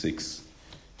6,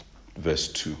 verse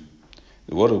 2.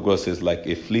 The word of God says, like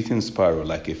a fleeting sparrow,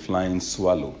 like a flying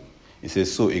swallow. It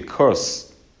says, so a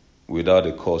curse without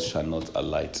a cause shall not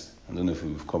alight. I don't know if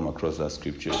you've come across that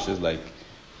scripture. It says, like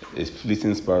a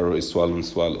fleeting sparrow, a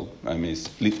swallow. I mean,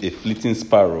 a fleeting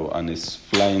sparrow and a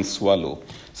flying swallow.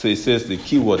 So it says the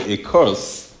key word, a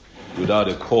curse without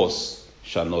a cause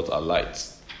shall not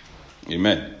alight.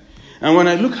 Amen. And when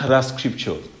I look at that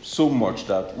scripture so much,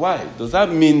 that why? Does that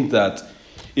mean that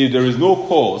if there is no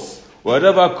cause,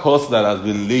 whatever cause that has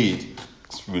been laid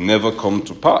will never come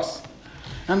to pass?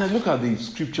 And I look at the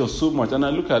scripture so much, and I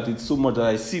look at it so much that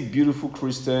I see beautiful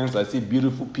Christians, I see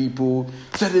beautiful people,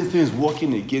 certain things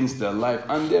working against their life,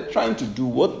 and they're trying to do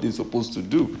what they're supposed to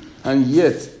do. And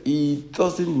yet, it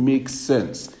doesn't make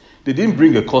sense. They didn't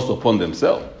bring a curse upon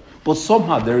themselves, but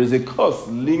somehow there is a curse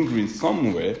lingering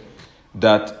somewhere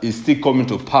that is still coming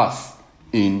to pass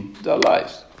in their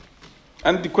lives.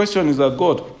 And the question is that,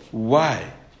 God,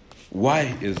 why?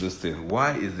 Why is this thing?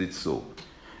 Why is it so?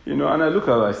 And I look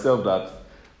at myself that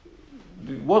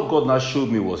what God now showed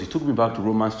me was, he took me back to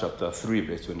Romans chapter 3,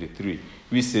 verse 23,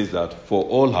 which says that for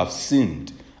all have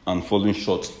sinned and fallen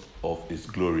short of his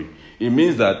glory. It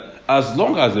means that as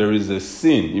long as there is a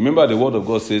sin, remember the word of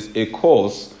God says, a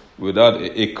curse without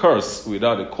a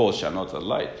cause shall not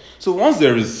alight. So once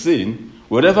there is sin,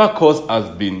 whatever cause has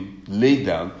been laid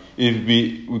down, if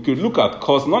we could look at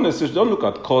cause, not necessarily, don't look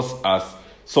at cause as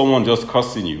someone just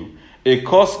cursing you. A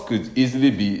cause could easily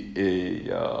be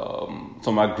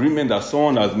some agreement that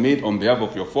someone has made on behalf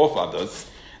of your forefathers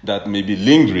that may be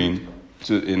lingering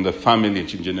in the family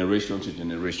to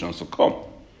generations to come.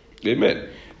 Amen.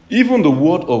 Even the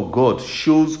word of God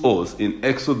shows us in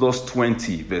Exodus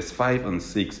 20, verse 5 and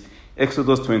 6.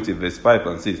 Exodus 20, verse 5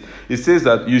 and 6. It says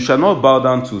that you shall not bow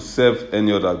down to serve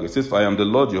any other God. It says, for I am the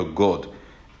Lord your God.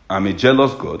 I'm a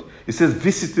jealous God. It says,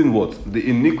 visiting what? The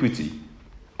iniquity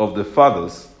of the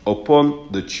fathers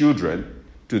upon the children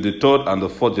to the third and the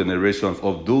fourth generations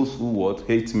of those who what?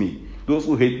 Hate me. Those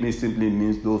who hate me simply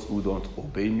means those who don't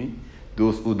obey me,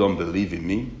 those who don't believe in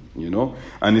me,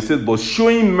 And it says, but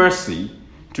showing mercy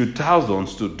to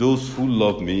thousands to those who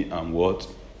love me and what?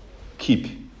 Keep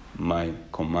my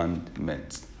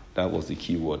commandments. That was the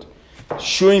key word.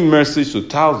 Showing mercy to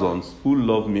thousands who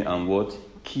love me and what?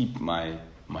 Keep my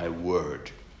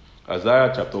word.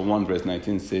 Isaiah chapter 1 verse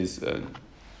 19 says,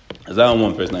 Isaiah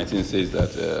 1 verse 19 says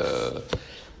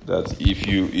that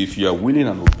if you are willing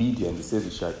and obedient, it says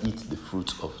you shall eat the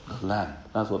fruit of the land.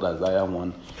 That's what Isaiah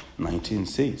 1:19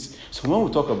 says. So when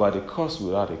we talk about a curse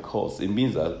without a cause, it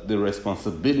means that the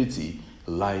responsibility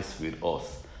lies with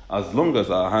us. As long as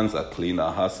our hands are clean,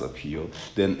 our hearts are pure,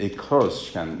 then a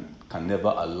curse can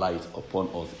never alight upon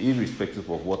us, irrespective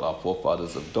of what our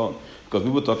forefathers have done. Because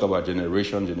people talk about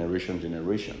generation.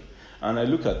 And I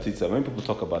look at it, and when people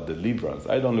talk about deliverance,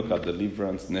 I don't look at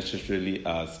deliverance necessarily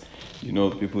as,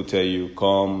 people tell you,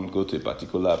 come, go to a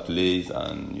particular place,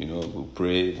 and, we'll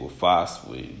pray, we'll fast,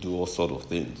 we do all sorts of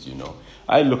things,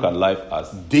 I look at life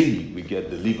as daily we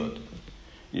get delivered.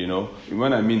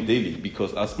 When I mean daily,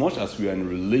 because as much as we are in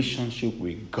relationship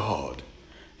with God,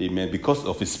 amen, because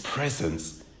of his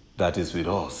presence that is with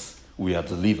us, we are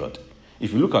delivered.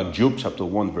 If you look at Job chapter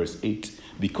 1 verse 8,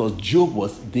 because Job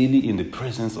was daily in the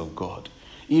presence of God,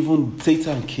 even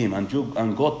Satan came and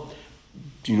God,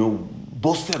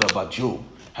 boasted about Job.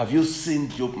 Have you seen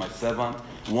Job, my servant?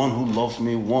 One who loves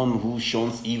me, one who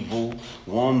shuns evil,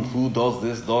 one who does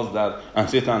this, does that. And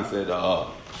Satan said, I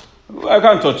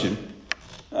can't touch him.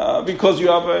 Because you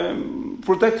have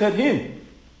protected him.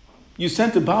 You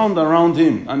sent a bound around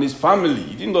him and his family.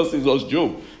 He didn't just say just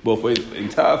Job, but for his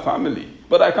entire family.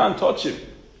 But I can't touch him.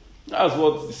 That's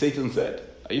what Satan said.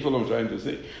 Are you following what I'm trying to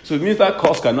say? So it means that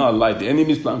cause cannot alight. The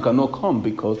enemy's plan cannot come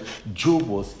because Job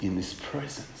was in his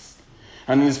presence.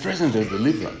 And in his presence there's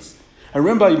deliverance. I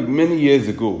remember many years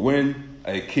ago when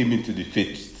I came into the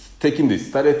faith,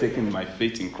 started taking my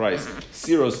faith in Christ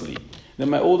seriously. Then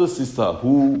my older sister,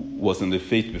 who was in the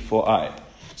faith before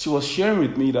she was sharing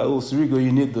with me that, Sirigo,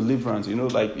 you need deliverance.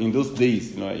 Like in those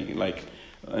days,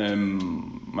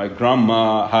 my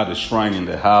grandma had a shrine in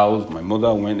the house. My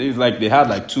mother went. It's like they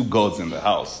had two gods in the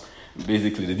house.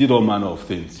 Basically, they did all manner of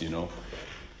things,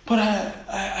 But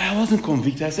I wasn't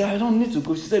convicted. I said, I don't need to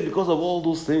go. She said, because of all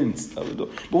those things that we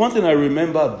do. But one thing I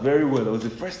remember very well, it was the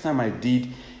first time I did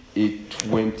a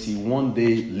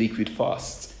 21-day liquid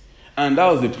fast. And that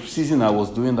was the season I was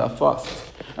doing that fast.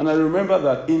 And I remember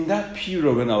that in that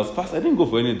period when I was fasting, I didn't go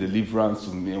for any deliverance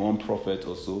from one prophet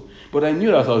or so. But I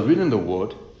knew that as I was reading the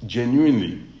word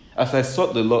genuinely, as I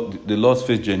sought the Lord's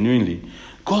face genuinely,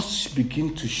 God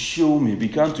began to show me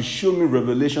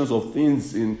revelations of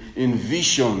things in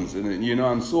visions,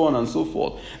 and so on and so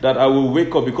forth. That I will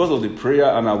wake up because of the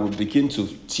prayer and I will begin to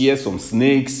tear some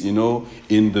snakes, in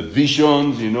the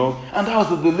visions, and that was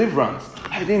the deliverance.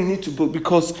 I didn't need to,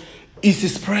 because it's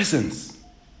His presence.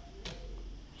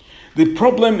 The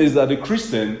problem is that the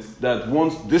Christians that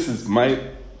this is my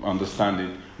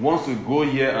understanding, wants to go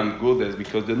here and go there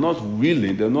because they're not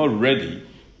willing, they're not ready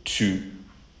to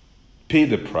pay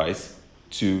the price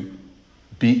to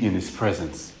be in His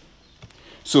presence.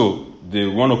 So they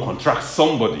want to contract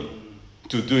somebody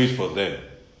to do it for them.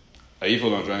 Are you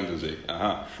following what I'm trying to say?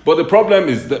 But the problem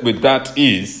is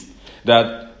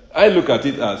that I look at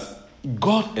it as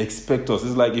God expects us.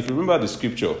 It's like, if you remember the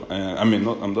scripture,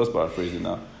 I'm just paraphrasing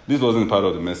now. This wasn't part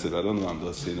of the message. I don't know. I'm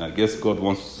just saying. I guess God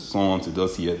wants someone to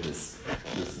just hear this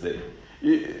day.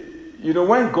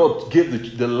 When God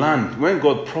gave the land, when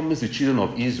God promised the children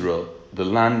of Israel the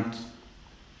land,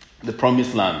 the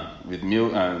promised land with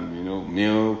milk and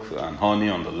milk and honey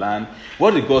on the land,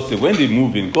 what did God say? When they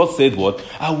moved in, God said, "What?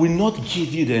 I will not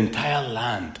give you the entire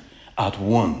land at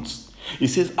once." He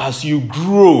says, as you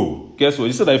grow, guess what?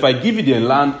 He said that if I give you the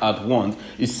land at once,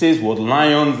 it says what?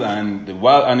 Lions and the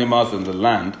wild animals in the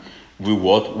land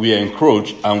will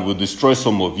encroach and will destroy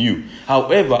some of you.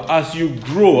 However, as you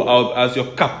grow, as your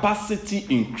capacity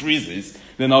increases,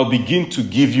 then I'll begin to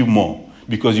give you more,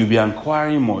 because you'll be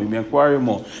acquiring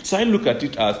more. So I look at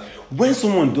it as when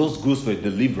someone goes for a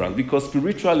deliverance, because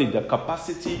spiritually their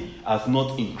capacity has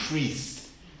not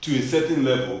increased to a certain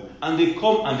level, and they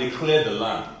come and they clear the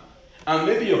land. And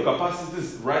maybe your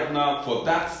capacities right now for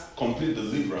that complete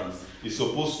deliverance is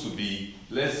supposed to be,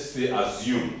 let's say,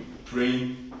 assume,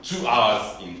 praying 2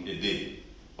 hours in a day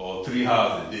or 3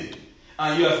 hours a day.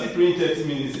 And you are still praying 30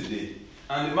 minutes a day.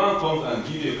 And the man comes and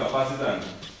gives you a capacity and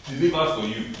delivers for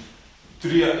you.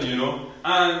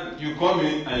 And you come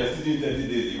in and you're still doing 30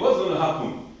 days. What's going to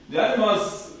happen? The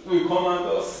animals will come and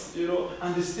us,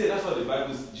 and they stay. That's what the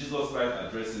Bible, Jesus Christ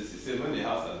addresses. He said, when the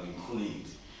house has been cleaned,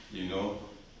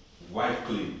 wiped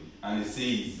clean, and it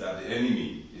says that the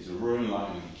enemy is a roaring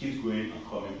lion. He keeps going and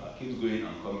coming back,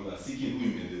 seeking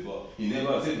whom he may devour. He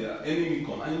never said the enemy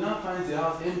come, and he now finds the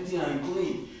house empty and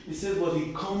clean. He said, but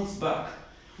he comes back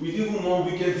with even more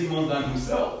wicked demons than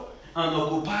himself and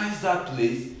occupies that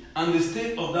place, and the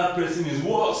state of that person is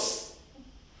worse.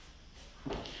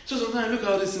 So sometimes I look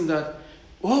at this and that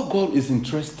what God is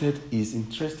interested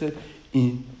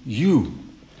in you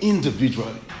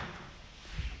individually.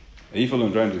 Are you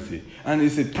following what I'm trying to say? And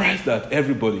it's a price that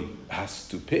everybody has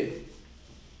to pay.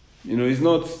 He's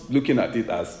not looking at it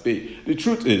as pay. The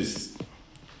truth is,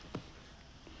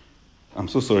 I'm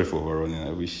so sorry for overrunning.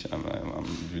 I wish I'm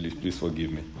really, please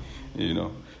forgive me.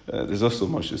 There's just so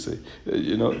much to say.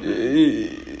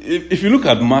 If you look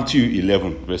at Matthew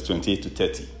 11, verse 28 to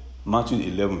 30, Matthew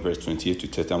 11, verse 28 to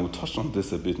 30, and we'll touch on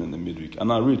this a bit in the midweek.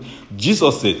 And I'll read.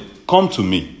 Jesus said, "Come to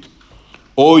me,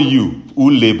 all you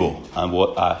who labor and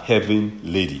what are heavy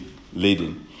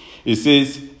laden." It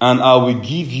says, "And I will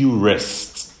give you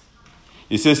rest."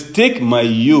 It says, Take my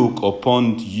yoke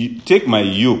upon you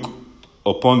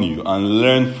and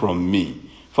learn from me.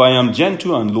 For I am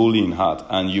gentle and lowly in heart,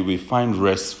 and you will find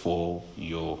rest for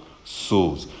your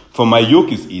souls. For my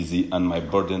yoke is easy and my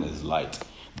burden is light.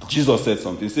 Jesus said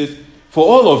something. He says, for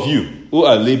all of you who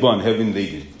are labor and heavy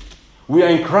laden, we are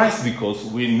in Christ because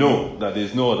we know that there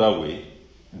is no other way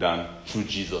than through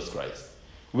Jesus Christ.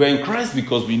 We are in Christ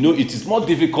because we know it is more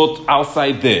difficult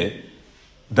outside there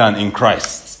than in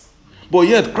Christ. But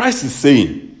yet Christ is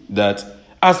saying that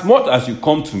as much as you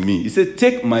come to me, he said,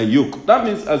 take my yoke. That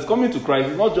means as coming to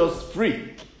Christ is not just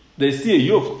free. There's still a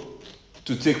yoke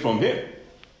to take from him.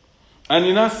 And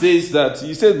he now says that,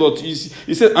 he said,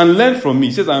 and learn from me.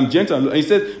 He says, I am gentle. He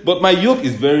said, but my yoke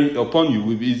is upon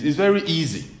you, is very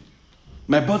easy.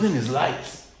 My burden is light.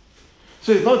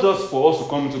 So it's not just for us to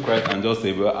come to Christ and just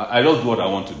say, well, I just do what I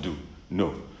want to do.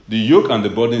 No. The yoke and the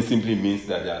burden simply means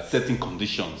that there are certain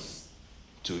conditions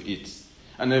to it.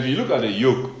 And if you look at the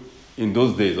yoke in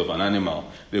those days of an animal,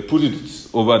 they put it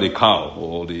over the cow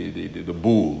or the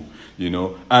bull,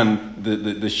 and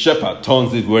the shepherd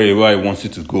turns it wherever he wants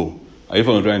it to go. Are you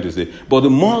following what I'm trying to say? But the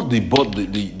more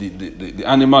the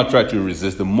animal tries to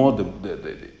resist, the more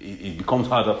it becomes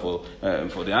harder for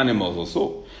the animals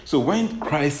also. So when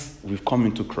we've come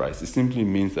into Christ, it simply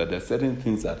means that there are certain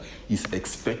things that is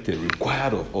expected,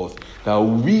 required of us, that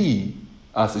we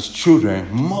as his children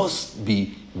must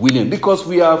be willing, because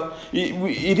he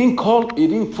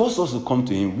didn't force us to come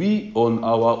to him. We on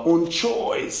our own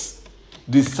choice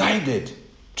decided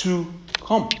to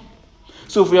come.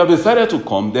 So if we have decided to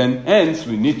come, then hence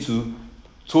we need to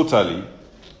totally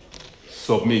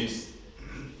submit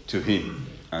to him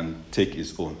and take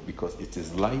his own, because it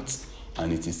is light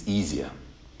and it is easier.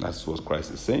 That's what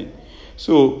Christ is saying.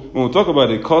 So when we talk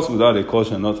about a cause without a cause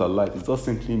shall not alight, it does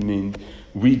simply mean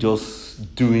we just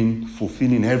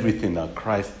fulfilling everything that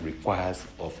Christ requires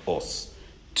of us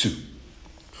to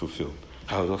fulfill.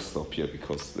 I'll just stop here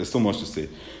because there's so much to say.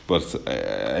 But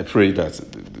I pray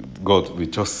that God will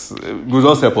just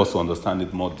help us to understand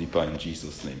it more deeper in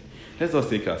Jesus' name. Let's just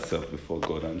take ourselves before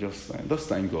God and just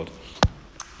thank God.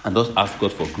 And just ask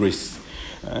God for grace.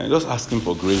 Just ask him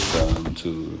for grace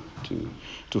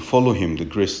to follow him, the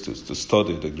grace to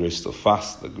study, the grace to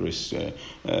fast, the grace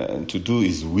to do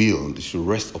his will. It should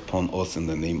rest upon us in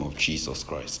the name of Jesus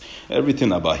Christ.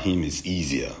 Everything about him is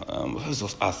easier. Let's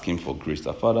just ask him for grace.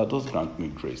 Father, just grant me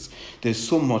grace. There's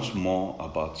so much more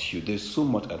about you. There's so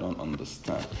much I don't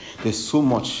understand. There's so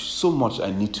much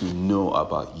I need to know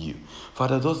about you.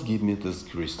 Father, just give me this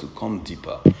grace to come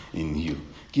deeper in you.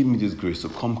 Give me this grace to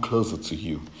come closer to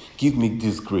you. Give me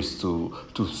this grace to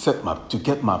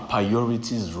get my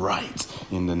priorities right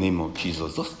in the name of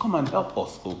Jesus. Just come and help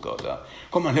us, oh God.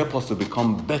 Come and help us to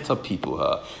become better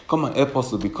people. Come and help us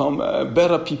to become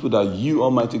better people that you,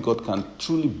 Almighty God, can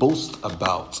truly boast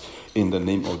about in the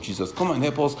name of Jesus. Come and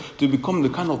help us to become the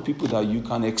kind of people that you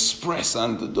can express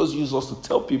and just use us to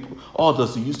tell people,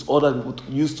 others to use other people to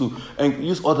use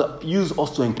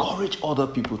us to encourage other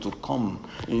people to come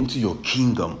into your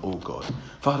kingdom, oh God.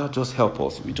 Father, just help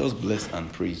us. We just bless and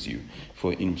praise you.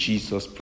 For in Jesus'